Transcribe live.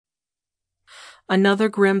Another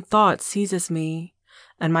grim thought seizes me,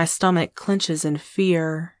 and my stomach clenches in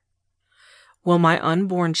fear. Will my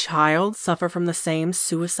unborn child suffer from the same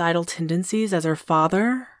suicidal tendencies as her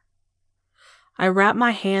father? I wrap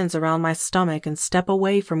my hands around my stomach and step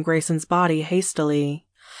away from Grayson's body hastily,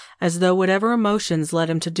 as though whatever emotions led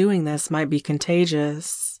him to doing this might be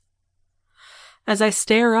contagious. As I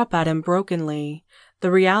stare up at him brokenly,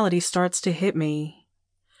 the reality starts to hit me.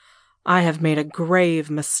 I have made a grave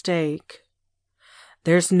mistake.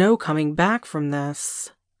 There's no coming back from this.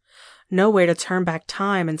 No way to turn back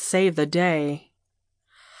time and save the day.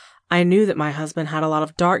 I knew that my husband had a lot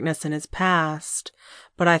of darkness in his past,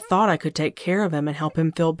 but I thought I could take care of him and help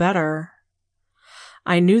him feel better.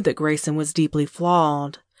 I knew that Grayson was deeply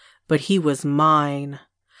flawed, but he was mine.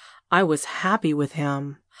 I was happy with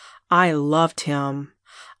him. I loved him.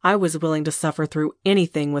 I was willing to suffer through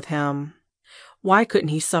anything with him. Why couldn't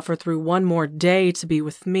he suffer through one more day to be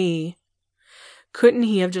with me? Couldn't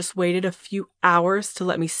he have just waited a few hours to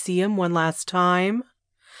let me see him one last time?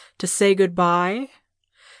 To say goodbye?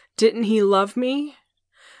 Didn't he love me?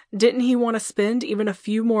 Didn't he want to spend even a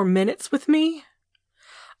few more minutes with me?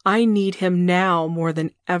 I need him now more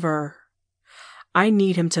than ever. I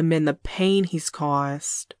need him to mend the pain he's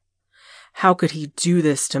caused. How could he do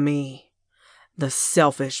this to me? The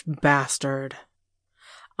selfish bastard.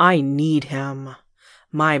 I need him.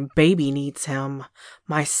 My baby needs him.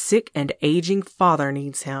 My sick and aging father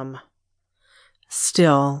needs him.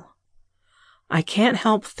 Still, I can't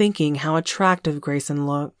help thinking how attractive Grayson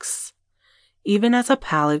looks, even as a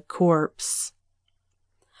pallid corpse.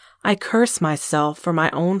 I curse myself for my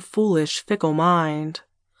own foolish, fickle mind.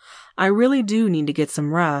 I really do need to get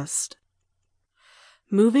some rest.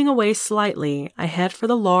 Moving away slightly, I head for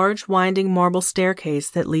the large, winding marble staircase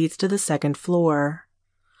that leads to the second floor.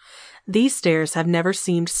 These stairs have never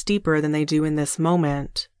seemed steeper than they do in this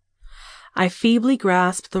moment. I feebly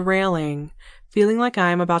grasp the railing, feeling like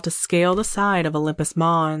I am about to scale the side of Olympus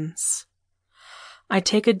Mons. I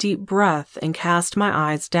take a deep breath and cast my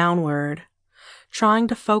eyes downward, trying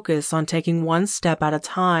to focus on taking one step at a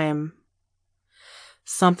time.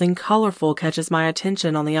 Something colorful catches my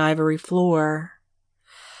attention on the ivory floor.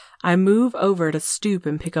 I move over to stoop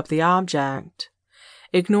and pick up the object,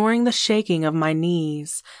 ignoring the shaking of my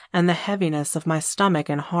knees and the heaviness of my stomach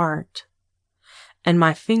and heart, and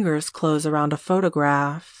my fingers close around a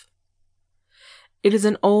photograph. It is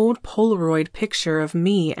an old Polaroid picture of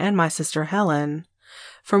me and my sister Helen,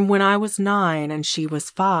 from when I was 9 and she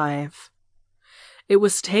was 5. It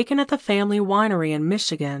was taken at the family winery in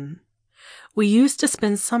Michigan. We used to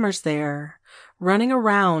spend summers there, running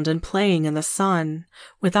around and playing in the sun,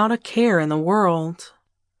 without a care in the world.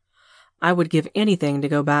 I would give anything to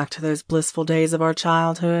go back to those blissful days of our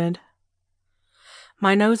childhood.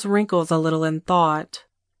 My nose wrinkles a little in thought.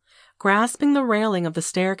 Grasping the railing of the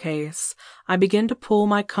staircase, I begin to pull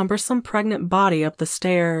my cumbersome pregnant body up the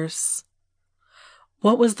stairs.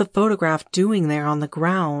 What was the photograph doing there on the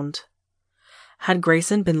ground? Had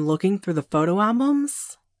Grayson been looking through the photo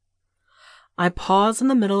albums? I pause in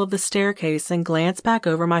the middle of the staircase and glance back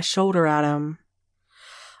over my shoulder at him.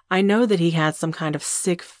 I know that he had some kind of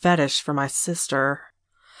sick fetish for my sister,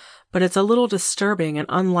 but it's a little disturbing and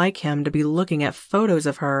unlike him to be looking at photos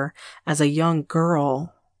of her as a young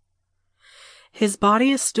girl. His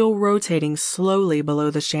body is still rotating slowly below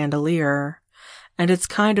the chandelier, and it's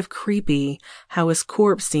kind of creepy how his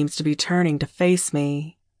corpse seems to be turning to face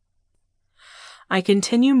me. I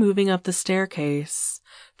continue moving up the staircase,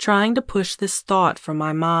 trying to push this thought from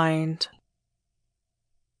my mind.